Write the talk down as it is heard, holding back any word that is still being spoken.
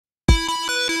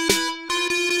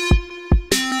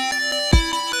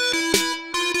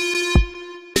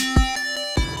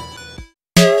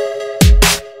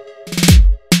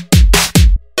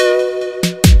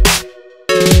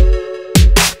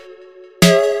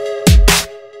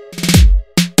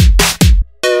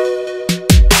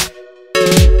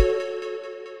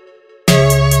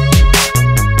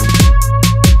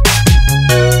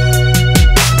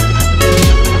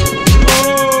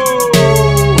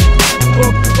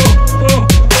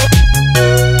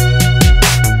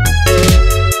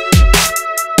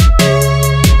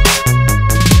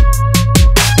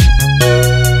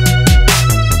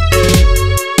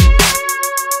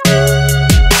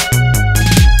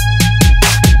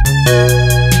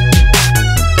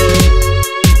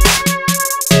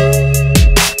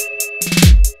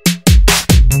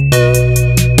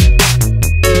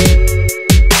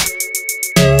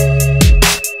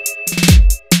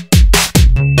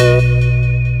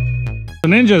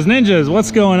Ninjas,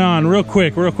 what's going on? Real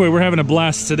quick, we're having a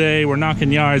blast today. We're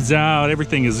knocking yards out.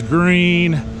 Everything is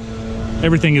green.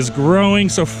 Everything is growing.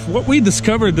 So what we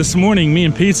discovered this morning, me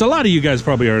and Pete, a lot of you guys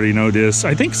probably already know this.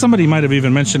 I think somebody might have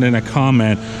even mentioned in a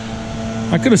comment.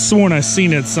 I could have sworn I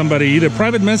seen it. Somebody either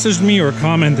private messaged me or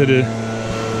commented it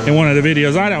in one of the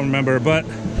videos. I don't remember, but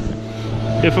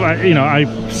if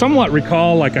I somewhat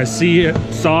recall, like I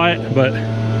saw it,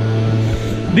 but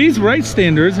these right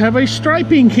standers have a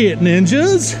striping kit,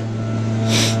 ninjas.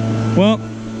 Well,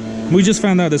 we just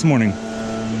found out this morning.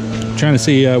 Trying to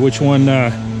see which one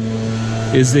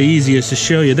is the easiest to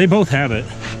show you. They both have it.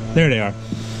 There they are.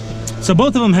 So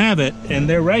both of them have it, and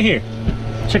they're right here.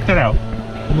 Check that out.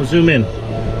 I'm gonna zoom in.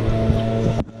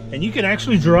 And you can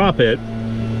actually drop it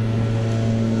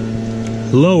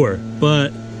lower,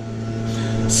 but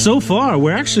so far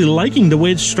we're actually liking the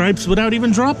way it stripes without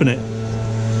even dropping it.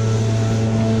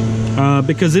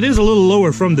 Because it is a little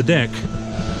lower from the deck.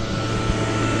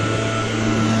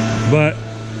 But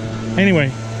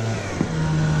anyway,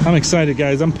 I'm excited,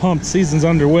 guys. I'm pumped. Season's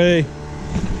underway.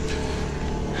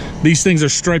 These things are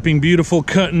striping beautiful,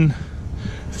 cutting.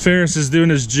 Ferris is doing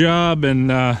his job,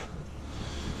 and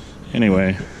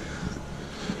anyway,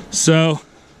 so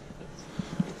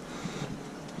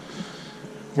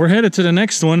we're headed to the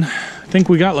next one. I think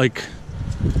we got like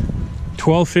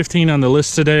 12, 15 on the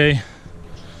list today.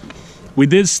 We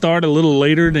did start a little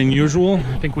later than usual.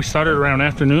 I think we started around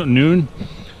noon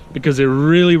because it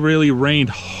really rained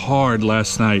hard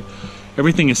last night.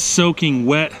 Everything is soaking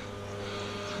wet.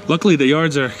 Luckily the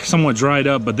yards are somewhat dried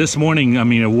up, but this morning, I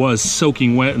mean, it was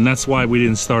soaking wet, and that's why we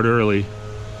didn't start early.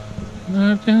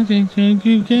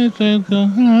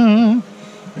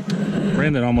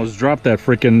 Brandon almost dropped that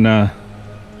freaking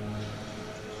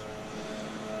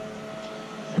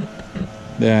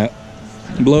that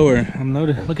blower.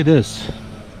 Look at this.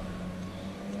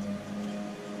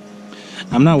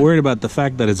 I'm not worried about the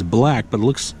fact that it's black, but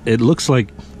it looks like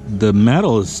the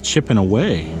metal is chipping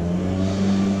away.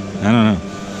 I don't know.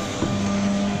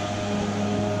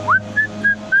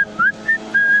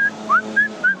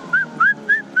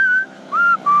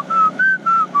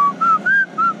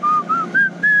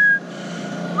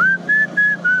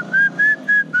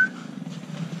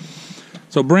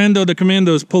 So Brando the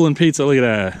Commando is pulling pizza. Look at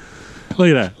that. Look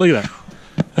at that. Look at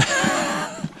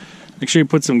that. Make sure you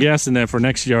put some gas in there for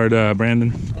next yard,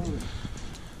 Brandon.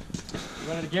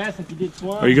 Run out of gas if you did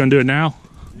swan. Are you going to do it now?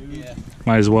 Yeah.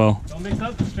 Might as well. Don't mix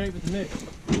up straight with the mix.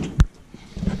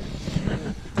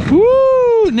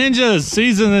 Woo! Ninjas,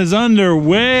 season is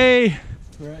underway.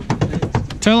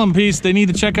 Tell them, Peace, they need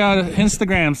to check out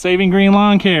Instagram, Saving Green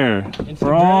Lawn Care,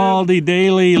 for all the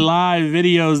daily live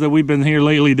videos that we've been here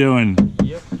lately doing.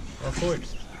 Yep, of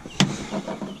course.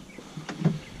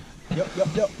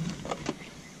 Yep.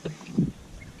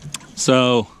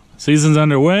 So, season's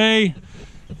underway.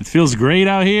 It feels great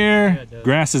out here. Yeah,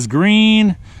 grass is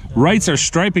green. Rights are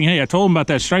striping. Hey, I told them about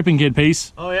that striping kit,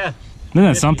 Peace. Oh, yeah. Isn't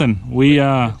that something? We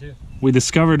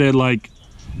discovered it like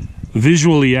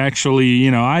visually, actually.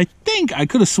 I think I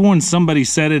could have sworn somebody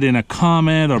said it in a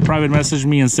comment or private messaged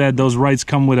me and said those rights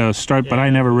come with a stripe, but I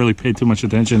never really paid too much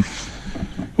attention.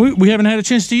 We haven't had a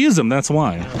chance to use them. That's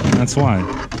why.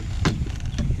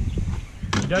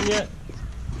 You done yet?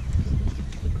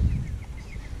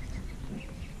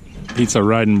 Pizza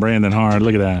riding Brandon hard.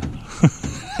 Look at that.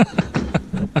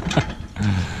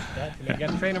 You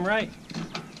got to train them right.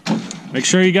 Make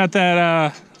sure you got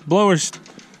that blower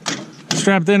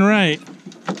strapped in right.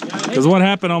 Because what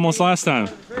happened almost last time?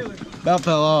 About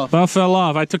fell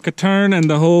off. I took a turn and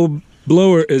the whole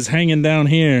blower is hanging down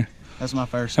here. That's my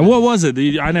first. And what was it?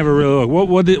 I never really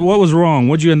looked. What was wrong?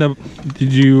 What'd you end up?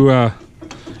 Did you?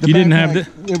 You didn't have it.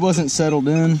 It wasn't settled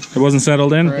in. It wasn't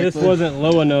settled in. This wasn't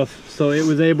low enough, so it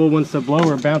was able, once the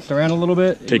blower bounced around a little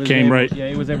bit, it came right. Yeah,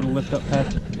 it was able to lift up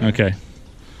past it. Okay.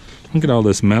 Look at all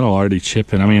this metal already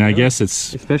chipping. I mean, I guess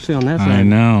it's. Especially on that side. I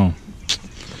know.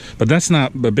 But that's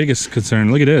not the biggest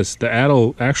concern. Look at this. The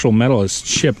actual metal is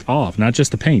chipped off, not just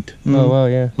the paint. Oh, wow,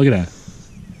 yeah. Look at that.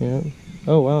 Yeah.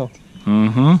 Oh, wow.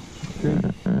 Uh-huh.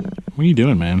 What are you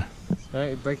doing, man? All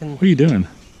right, breaking. What are you doing?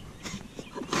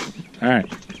 All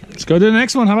right. Let's go to the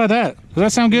next one. How about that? Does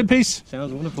that sound good, Peace?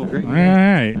 Sounds wonderful. Great. All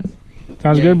right.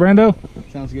 Sounds good, Brando?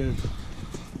 Sounds good.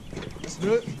 Let's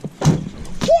do it.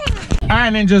 All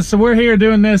right, Ninjas, so we're here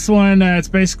doing this one. It's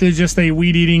basically just a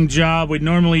weed eating job. We'd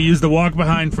normally use the walk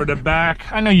behind for the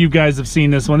back. I know you guys have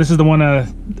seen this one. This is the one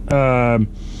the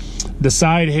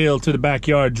side hill to the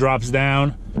backyard drops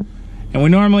down. And we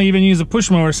normally even use a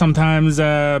push mower sometimes,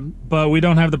 but we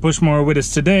don't have the push mower with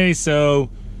us today, so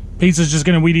Pizza's just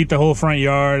gonna weed eat the whole front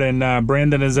yard, and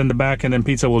Brandon is in the back, and then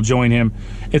Pizza will join him.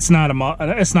 It's not a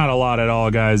lot at all,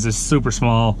 guys. It's super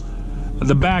small.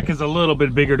 The back is a little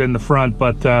bit bigger than the front,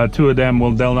 but two of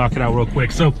them they'll knock it out real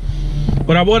quick. So,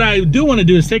 but what I do want to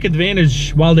do is take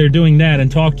advantage while they're doing that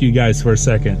and talk to you guys for a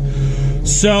second.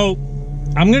 So,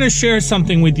 I'm gonna share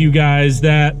something with you guys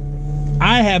that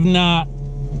I have not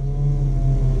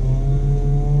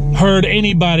heard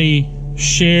anybody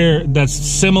share that's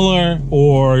similar,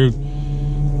 or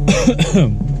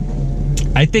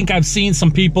I think I've seen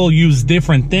some people use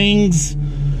different things,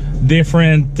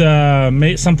 different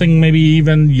something maybe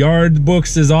even Yard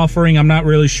Books is offering. I'm not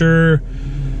really sure,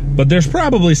 but there's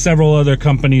probably several other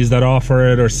companies that offer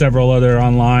it, or several other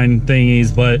online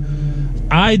thingies. But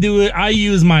I do it. I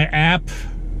use my app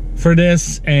for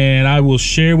this, and I will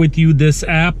share with you this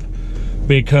app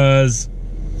because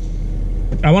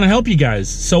I want to help you guys.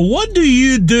 So what do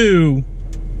you do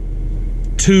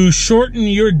to shorten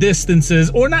your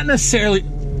distances, or not necessarily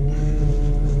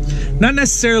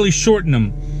shorten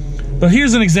them, but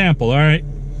here's an example, all right?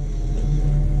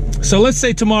 So let's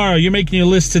say tomorrow, you're making a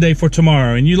list today for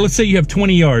tomorrow, and let's say you have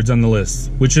 20 yards on the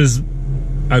list, which is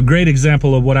a great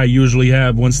example of what I usually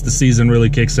have once the season really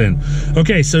kicks in.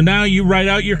 Okay, so now you write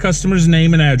out your customer's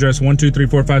name and address, 1, 2, 3,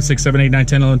 4, 5, 6, 7, 8, 9,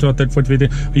 10, 11, 12, 13, 14,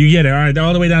 15. You get it, all right,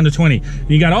 all the way down to 20.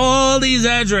 You got all these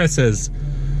addresses.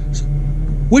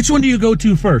 Which one do you go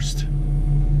to first?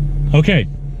 Okay,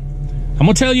 I'm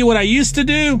gonna tell you what I used to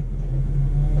do,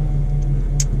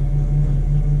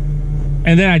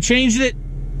 and then I changed it,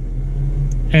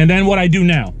 and then what I do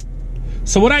now.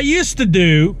 So what I used to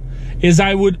do is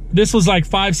this was like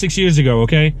 5-6 years ago,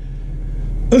 okay?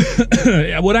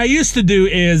 What I used to do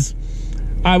is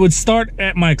I would start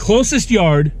at my closest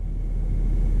yard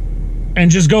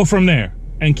and just go from there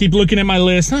and keep looking at my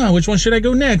list. Which one should I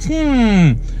go next?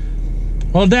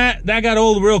 Well, that got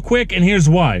old real quick, and here's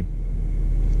why.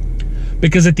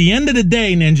 Because at the end of the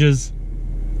day, ninjas,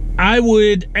 I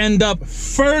would end up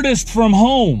furthest from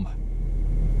home,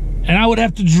 and I would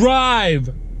have to drive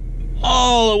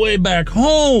all the way back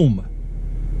home.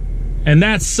 And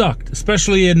that sucked,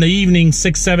 especially in the evening,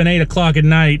 6, 7, 8 o'clock at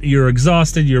night. You're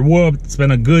exhausted, you're whooped. It's been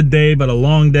a good day, but a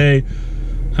long day.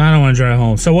 I don't want to drive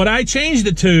home. So what I changed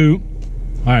it to,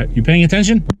 all right, you paying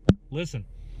attention? Listen.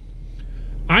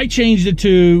 I changed it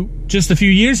to, just a few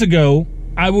years ago,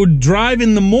 I would drive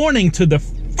in the morning to the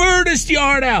furthest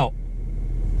yard out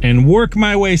and work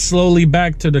my way slowly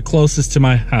back to the closest to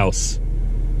my house.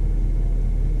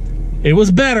 It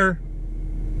was better.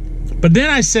 But then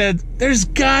I said, there's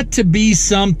got to be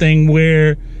something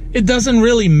where it doesn't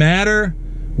really matter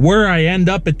where I end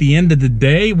up at the end of the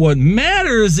day. What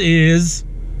matters is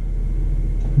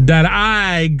that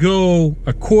I go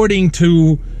according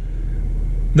to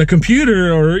the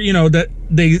computer, or, you know, that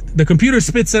the computer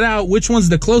spits it out, which one's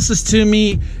the closest to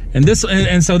me, and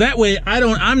so that way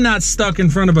I'm not stuck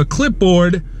in front of a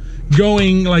clipboard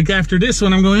going, like, after this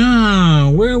one, I'm going,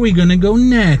 where are we gonna go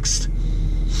next?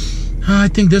 I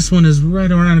think this one is right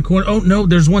around the corner. Oh, no,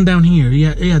 there's one down here.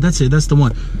 Yeah, that's it. That's the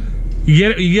one.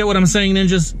 You get what I'm saying,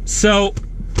 ninjas? So,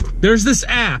 there's this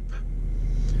app.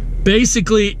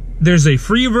 Basically, there's a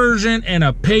free version and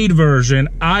a paid version.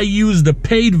 I use the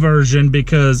paid version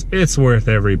because it's worth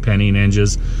every penny,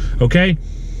 ninjas. Okay?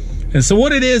 And so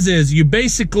what it is you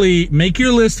basically make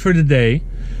your list for the day,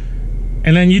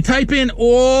 and then you type in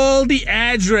all the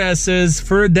addresses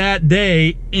for that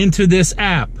day into this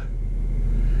app.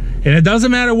 And it doesn't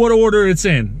matter what order it's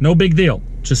in. No big deal.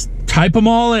 Just type them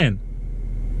all in.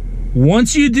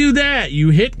 Once you do that, you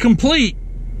hit complete.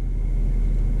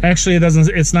 Actually,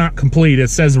 it's not complete. It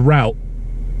says route.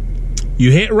 You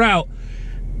hit route,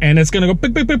 and it's going to go,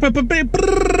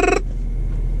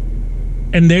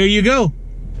 and there you go.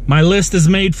 My list is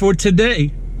made for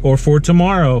today or for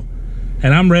tomorrow,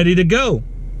 and I'm ready to go.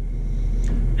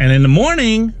 And in the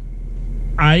morning,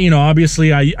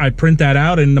 obviously I print that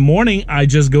out. In the morning, I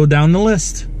just go down the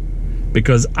list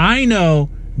because I know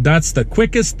that's the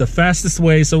quickest, the fastest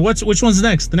way. So which one's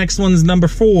next? The next one's number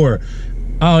 4.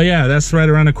 Oh yeah, that's right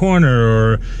around the corner,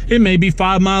 or it may be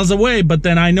 5 miles away, but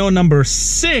then I know number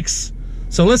 6.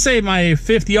 So let's say my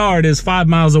 5th yard is 5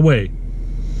 miles away.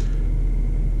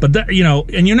 But that,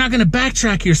 and you're not going to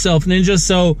backtrack yourself, ninja.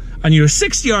 So on your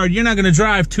 6th yard, you're not going to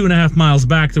drive 2.5 miles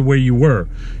back to where you were.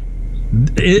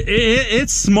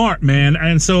 It's smart, man.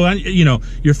 And so,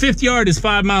 your 5th yard is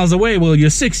 5 miles away. Well, your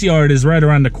 6th yard is right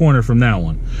around the corner from that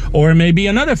one. Or it may be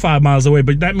another 5 miles away,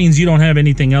 but that means you don't have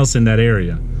anything else in that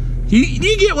area.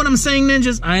 You get what I'm saying,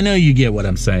 ninjas? I know you get what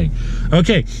I'm saying.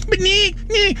 Okay. But Nick,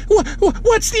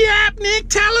 what's the app, Nick?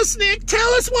 Tell us, Nick. Tell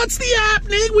us what's the app,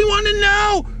 Nick. We want to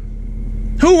know.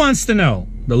 Who wants to know?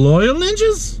 The Loyal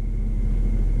Ninjas?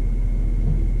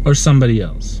 Or somebody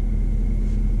else?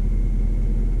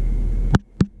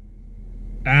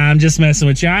 I'm just messing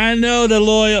with you. I know the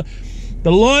Loyal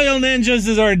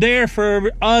Ninjas are there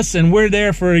for us, and we're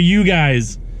there for you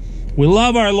guys. We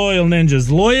love our Loyal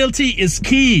Ninjas. Loyalty is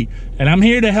key, and I'm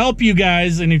here to help you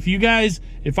guys. And if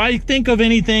I think of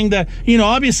anything that, you know,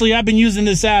 obviously I've been using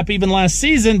this app even last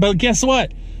season, but guess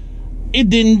what? It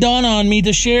didn't dawn on me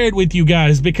to share it with you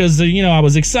guys because, you know, I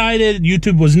was excited.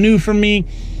 YouTube was new for me.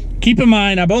 Keep in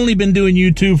mind, I've only been doing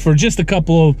YouTube for just a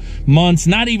couple of months,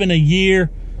 not even a year.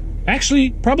 Actually,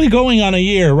 probably going on a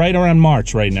year, right around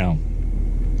March right now.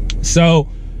 So,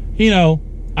 you know,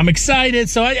 I'm excited.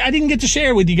 So I didn't get to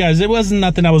share it with you guys. It wasn't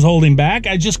nothing I was holding back.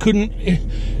 I just couldn't.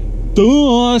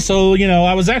 So, you know,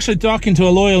 I was actually talking to a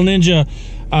Loyal Ninja.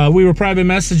 We were private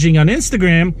messaging on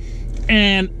Instagram,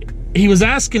 and he was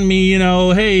asking me, you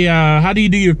know, hey, how do you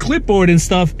do your clipboard and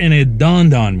stuff? And it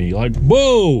dawned on me, like,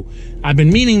 whoa, I've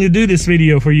been meaning to do this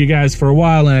video for you guys for a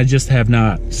while, and I just have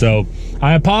not. So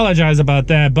I apologize about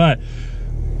that. But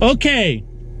okay,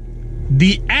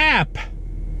 the app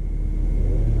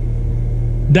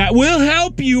that will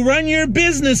help you run your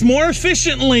business more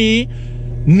efficiently.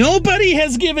 Nobody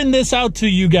has given this out to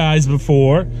you guys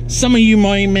before. Some of you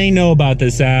may know about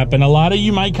this app, and a lot of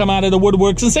you might come out of the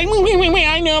woodworks and say, wait,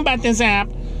 I know about this app.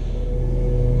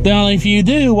 Well, if you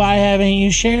do, why haven't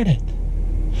you shared it?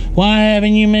 Why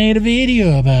haven't you made a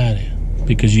video about it?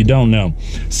 Because you don't know.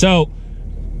 So,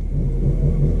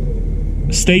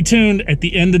 stay tuned at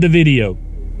the end of the video.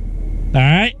 All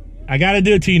right? I gotta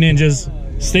do it to you, ninjas.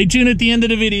 Stay tuned at the end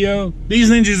of the video. These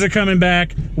ninjas are coming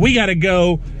back. We gotta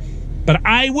go. But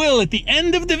I will, at the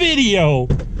end of the video,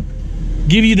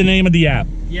 give you the name of the app.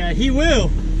 Yeah, he will.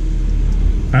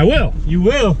 I will. You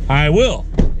will. I will.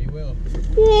 He will.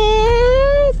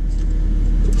 What?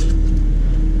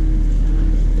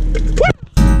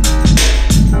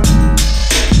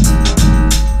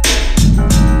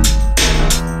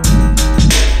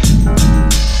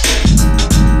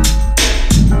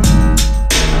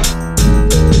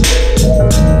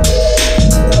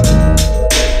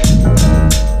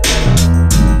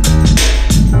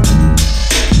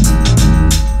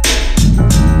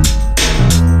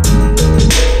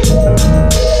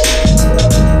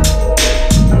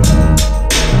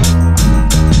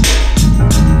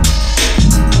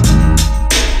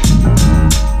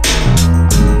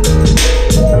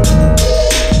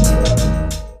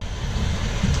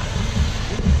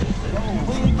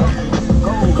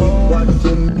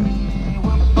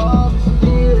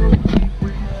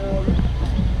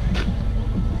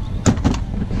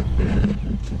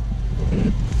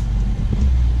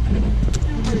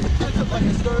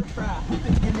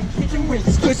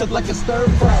 Like a stir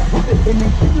fry.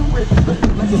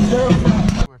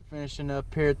 We're finishing up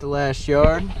here at the last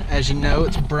yard. As you know,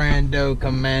 it's Brando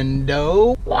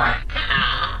Commando.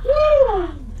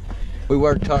 We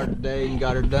worked hard today and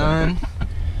got her done.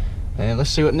 And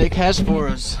let's see what Nick has for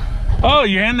us. Oh,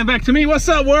 you're handing it back to me? What's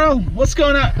up, world? What's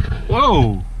going on?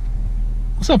 Whoa.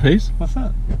 What's up, Pace? What's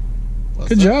up?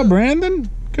 Good job, Brandon.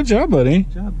 Good job, buddy.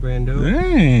 Good job, Brando.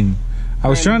 Dang. I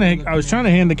was trying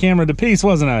to hand the camera to Peace,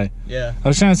 wasn't I? Yeah. I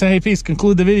was trying to say, hey, Peace,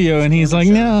 conclude the video, and he's like,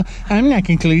 no, I'm not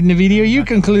concluding the video. You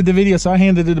conclude the video. So I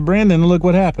handed it to Brandon, and look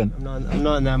what happened. I'm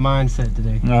not in that mindset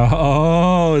today.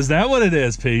 Oh, is that what it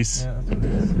is, Peace? Yeah, that's what it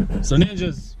is. So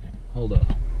ninjas, hold up.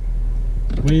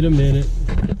 Wait a minute.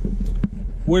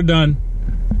 We're done.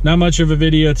 Not much of a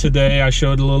video today. I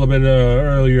showed a little bit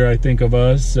earlier, I think, of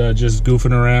us just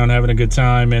goofing around, having a good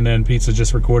time, and then Pizza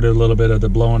just recorded a little bit of the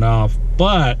blowing off.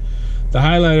 But the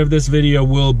highlight of this video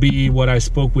will be what I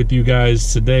spoke with you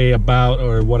guys today about,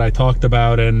 or what I talked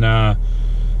about, and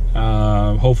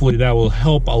hopefully that will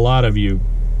help a lot of you.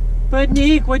 But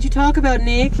Nick, what'd you talk about,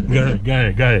 Nick? Go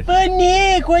ahead. But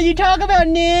Nick, what'd you talk about,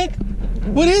 Nick?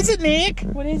 What is it, Nick?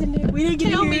 What is it, Nick? We didn't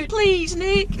get Tell me, please,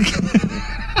 Nick.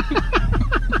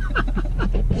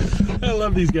 I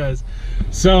love these guys.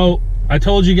 So I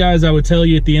told you guys I would tell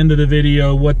you at the end of the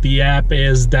video what the app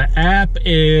is. The app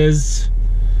is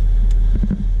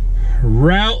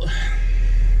Route.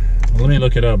 Let me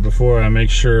look it up before I make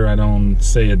sure I don't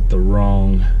say it the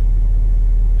wrong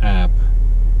app.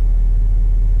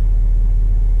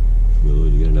 Really,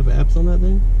 you got enough apps on that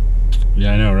thing?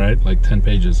 Yeah, I know, right? Like 10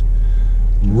 pages.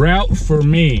 Route for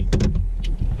Me.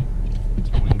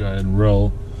 Go ahead and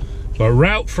roll. But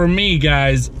Route for Me,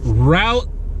 guys. Route,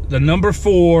 the number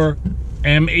 4,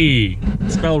 M-E.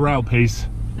 Spell route, Pace.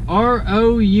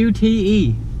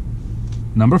 R-O-U-T-E.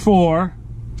 Number 4.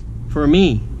 For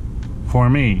me. For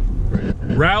me.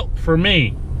 Route for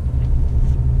Me.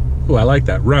 Oh, I like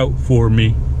that. Route for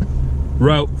Me.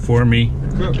 Route for Me.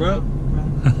 Bro.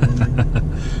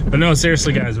 But no,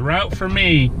 seriously, guys, Route For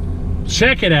Me,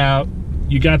 check it out.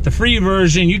 You got the free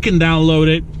version, you can download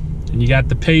it, and you got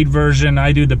the paid version.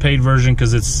 I do the paid version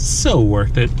because it's so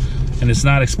worth it, and it's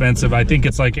not expensive. I think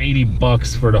it's like 80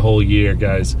 bucks for the whole year,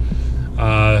 guys.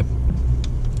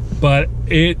 But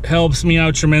it helps me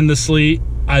out tremendously.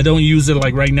 I don't use it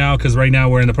like right now because right now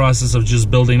we're in the process of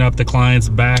just building up the clients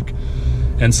back.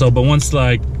 And so, but once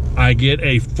like I get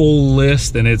a full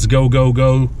list and it's go, go,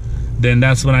 go, then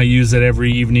that's when I use it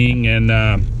every evening, and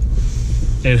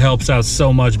it helps out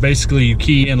so much. Basically, you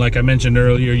key in, like I mentioned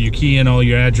earlier, you key in all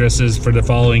your addresses for the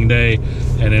following day,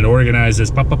 and it organizes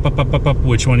pop, pop, pop, pop, pop, pop,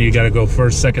 which one you got to go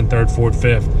first, second, third, fourth,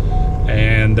 fifth,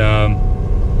 and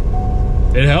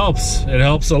it helps. It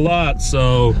helps a lot.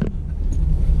 So,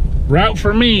 Route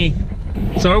For Me.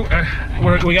 So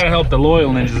we got to help the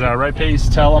loyal ninjas out, right, Pace?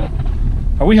 Tell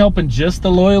them. Are we helping just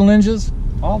the loyal ninjas?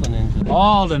 All the ninjas.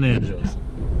 All the ninjas.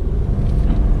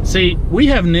 See, we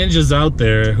have ninjas out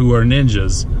there who are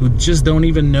ninjas who just don't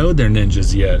even know they're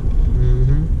ninjas yet.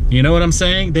 You know what I'm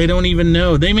saying? They don't even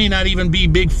know. They may not even be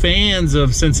big fans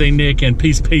of Sensei Nick and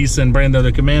Peace and Brando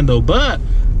the Commando, but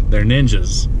they're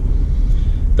ninjas.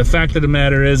 The fact of the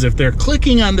matter is, if they're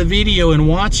clicking on the video and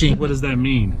watching, what does that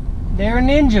mean? They're a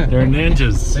ninja. They're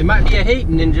ninjas. They might be a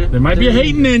hating ninja. There might be a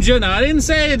hating ninja. Now, I didn't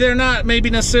say they're not maybe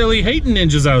necessarily hating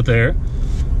ninjas out there,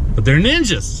 but they're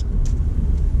ninjas.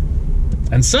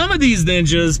 And some of these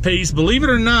ninjas, Pace, believe it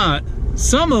or not,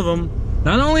 some of them,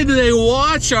 not only do they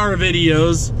watch our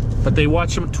videos, but they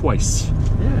watch them twice.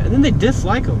 Yeah, and then they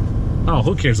dislike them. Oh,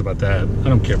 who cares about that? I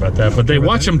don't care about that, but they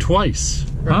watch them twice.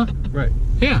 Right. Huh? Right.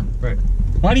 Yeah. Right.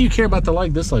 Why do you care about the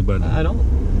like, dislike button? I don't.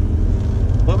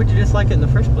 Why would you dislike it in the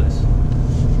first place?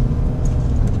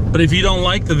 But if you don't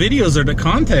like the videos or the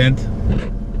content,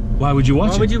 why would you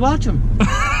watch it? Why would you watch them?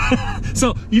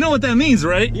 So, you know what that means,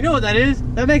 right? You know what that is?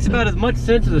 That makes about as much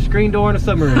sense as a screen door in a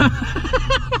submarine.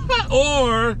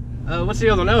 Or... what's the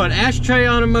other one? Oh, an ashtray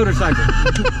on a motorcycle.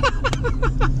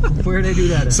 Where do they do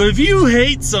that at? So if you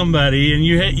hate somebody and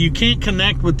you can't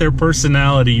connect with their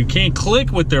personality, you can't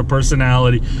click with their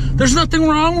personality, there's nothing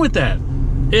wrong with that.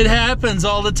 It happens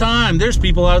all the time. There's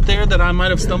people out there that I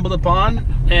might have stumbled upon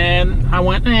and I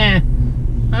went,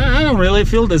 I don't really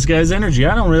feel this guy's energy.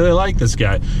 I don't really like this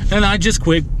guy. And I just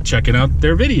quit checking out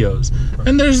their videos.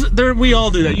 And we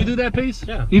all do that. You do that, Pace?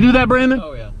 Yeah. You do that, Brandon?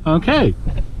 Oh, yeah. Okay.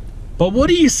 But what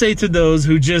do you say to those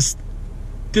who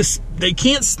they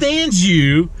can't stand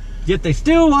you, Yet they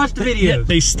still watch the videos. yet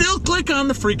they still click on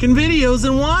the freaking videos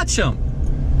and watch them?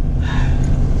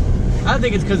 I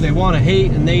think it's because they want to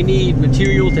hate and they need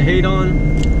material to hate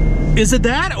on. Is it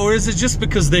that, or is it just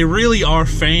because they really are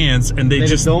fans and they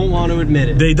just don't want to admit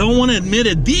it? They don't want to admit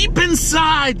it. Deep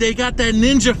inside, they got that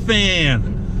ninja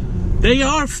fan. They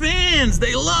are fans.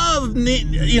 They love,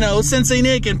 you know, Sensei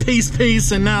Nick and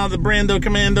Peace, and now the Brando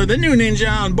Commando, the new ninja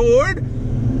on board.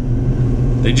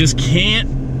 They just can't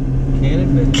admit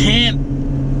it.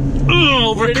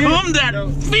 overcome that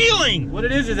feeling. What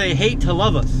it is they hate to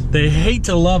love us. They hate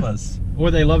to love us.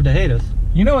 Or they love to hate us.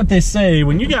 You know what they say,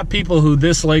 when you got people who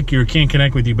dislike you or can't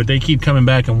connect with you, but they keep coming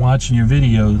back and watching your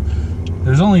videos,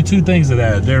 there's only two things to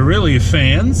that. They're really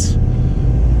fans,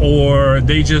 or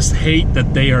they just hate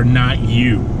that they are not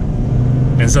you.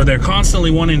 And so they're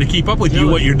constantly wanting to keep up with you,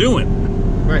 what you're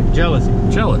doing. Right, jealousy.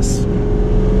 Jealous.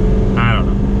 I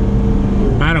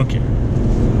don't know. I don't care.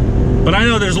 But I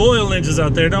know there's loyal ninjas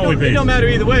out there, don't we, Paige? It don't matter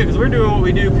either way, because we're doing what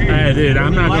we do, period. Hey, dude,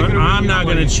 I'm not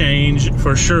gonna change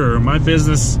for sure. My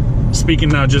business, speaking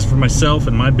now just for myself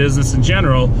and my business in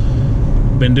general,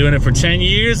 been doing it for 10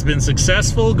 years, been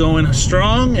successful, going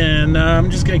strong, and I'm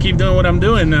just gonna keep doing what I'm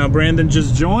doing now. Brandon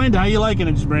just joined. How you liking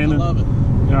it, Brandon? I love it.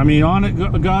 I mean,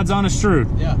 God's honest truth.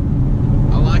 Yeah,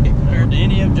 I like it compared to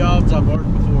any of jobs I've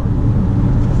worked before.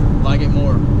 Like it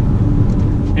more.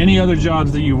 Any other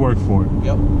jobs that you work for?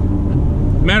 Yep.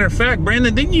 Matter of fact,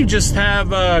 Brandon, didn't you just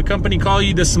have a company call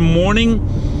you this morning?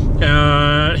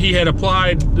 He had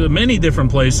applied to many different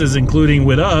places, including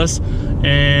with us,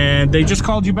 and they just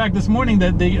called you back this morning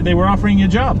that they were offering you a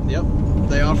job. Yep.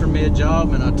 They offered me a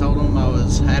job, and I told them I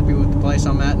was happy with the place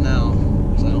I'm at now.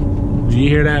 So. Did you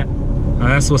hear that?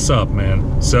 That's what's up,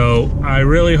 man. So I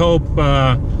really hope,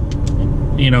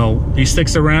 you know, he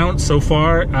sticks around. So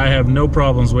far, I have no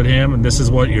problems with him. And this is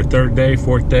what, your third day,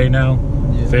 fourth day now?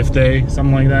 Yeah. Fifth day,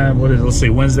 something like that. What is it? Let's see,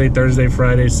 Wednesday, Thursday,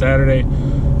 Friday, Saturday,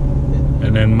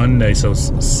 and then Monday. So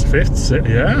fifth, sixth,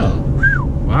 yeah.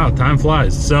 Wow, time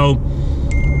flies. So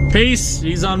Peace,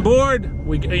 he's on board.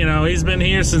 You know, he's been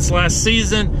here since last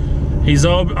season. He's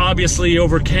obviously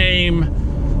overcame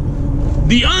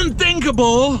the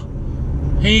unthinkable.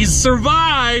 He's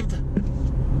survived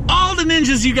all the the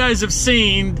ninjas you guys have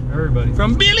seen. Everybody.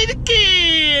 From Billy the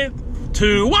Kid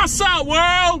to What's Up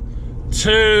World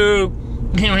to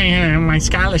my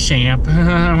Skylar Champ,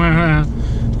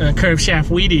 Curve Shaft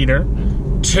Weed Eater,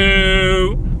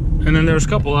 to, and then there's a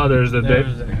couple others that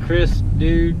There's Chris,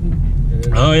 dude.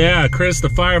 Oh yeah, Chris the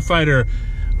firefighter.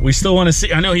 We still want to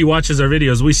see, I know he watches our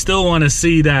videos, we still want to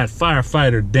see that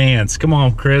firefighter dance. Come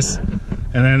on, Chris.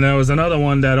 And then there was another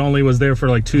one that only was there for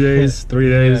like 2 days, 3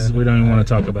 days. Yeah, we don't even want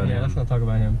to talk about him. Yeah, let's not talk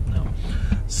about him. No.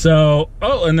 So,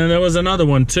 oh, and then there was another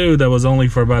one too that was only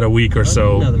for about a week or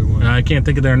so. Another one. I can't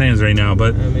think of their names right now,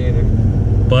 but Me either.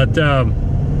 But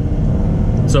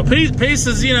so Pace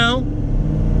is, you know,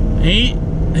 he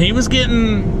was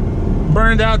getting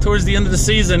burned out towards the end of the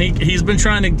season. He's been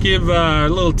trying to give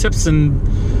little tips to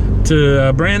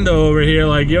Brando over here,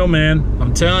 like, yo man,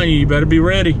 I'm telling you, you better be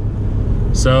ready.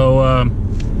 So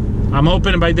I'm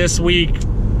hoping by this week,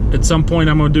 at some point,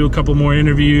 I'm gonna do a couple more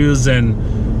interviews, and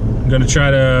I'm gonna try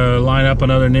to line up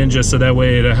another ninja so that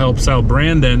way it helps out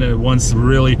Brandon. Once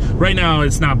really, right now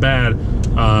it's not bad,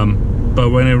 but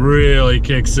when it really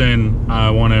kicks in,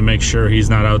 I want to make sure he's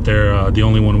not out there the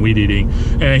only one weed eating.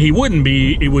 And he wouldn't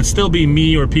be, it would still be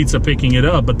me or Pizza picking it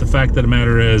up, but the fact of the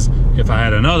matter is, if I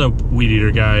had another weed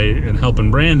eater guy and helping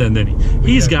Brandon, then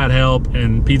he's got help,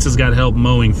 and Pizza's got help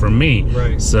mowing from me.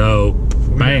 Right. So,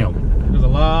 bam. There's a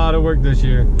lot of work this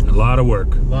year. A lot of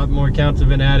work. A lot more accounts have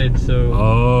been added, so.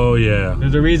 Oh, yeah.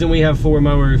 There's a reason we have 4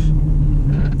 mowers.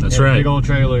 That's and right. A big old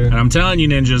trailer. And I'm telling you,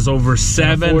 ninjas, over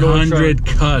 700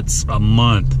 cuts a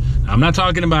month. I'm not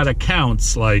talking about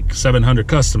accounts like 700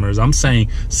 customers. I'm saying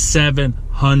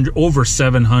over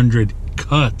 700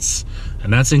 cuts.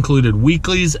 And that's included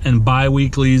weeklies and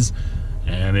bi-weeklies.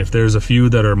 And if there's a few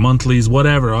that are monthlies,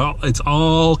 whatever, it's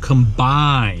all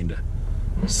combined.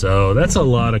 So that's a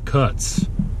lot of cuts.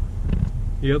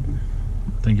 Yep.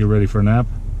 Think you're ready for a nap?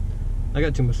 I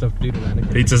got too much stuff to do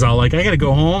tonight. Pizza's all like, I gotta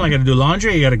go home, I gotta do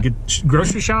laundry, I gotta get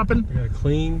grocery shopping. I gotta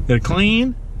clean. Gotta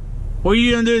clean. What are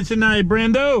you gonna do tonight,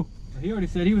 Brando? He already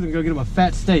said he was gonna go get him a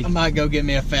fat steak. I might go get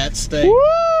me a fat steak.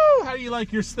 Woo! How do you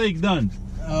like your steak done?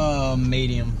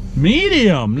 Medium.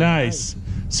 Medium, nice.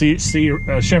 See,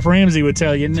 Chef Ramsay would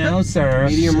tell you, no, sir.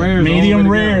 Medium rare. Medium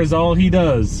rare is all he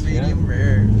does. Medium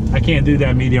rare. I can't do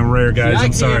that medium rare, guys.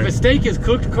 I'm sorry. If a steak is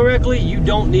cooked correctly, you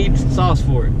don't need sauce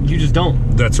for it. You just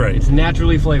don't. That's right. It's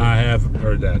naturally flavored. I have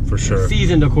heard that for sure.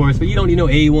 Seasoned, of course, but you don't need no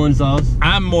A1 sauce.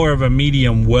 I'm more of a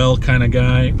medium well kind of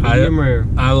guy. Medium rare.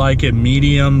 I like it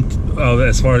medium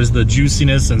as far as the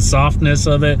juiciness and softness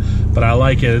of it, but I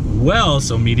like it well,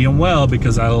 so medium well,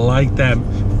 because I like that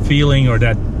feeling or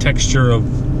that texture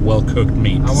of well-cooked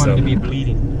meat. I want it to be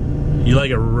bleeding. You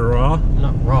like it raw?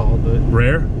 Not raw, but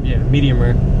Rare? yeah, medium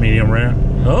rare. Medium rare.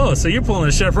 Oh, so you're pulling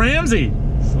a Chef Ramsay.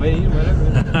 Sweet,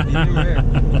 whatever. Medium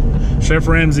rare. Chef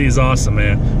Ramsay is awesome,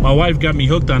 man. My wife got me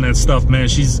hooked on that stuff, man.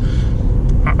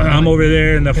 I'm over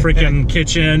there in the freaking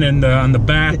kitchen and on the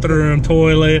bathroom,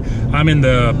 toilet. I'm in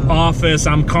the office.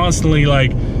 I'm constantly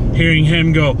like hearing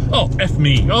him go, oh, F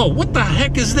me. Oh, what the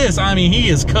heck is this? I mean, he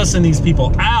is cussing these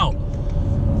people out.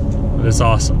 It's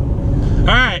awesome. All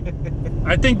right.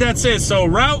 I think that's it. So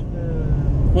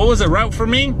what was it? Route for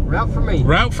me? Route for me.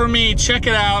 Route for me. Check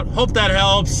it out. Hope that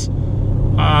helps.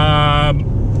 I've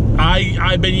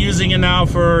been using it now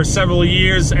for several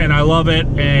years and I love it,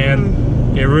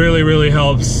 and it really, really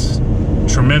helps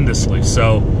tremendously.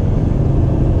 So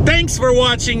thanks for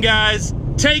watching, guys.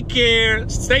 Take care.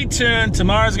 Stay tuned.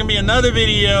 Tomorrow's gonna be another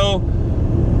video.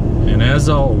 And as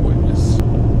always,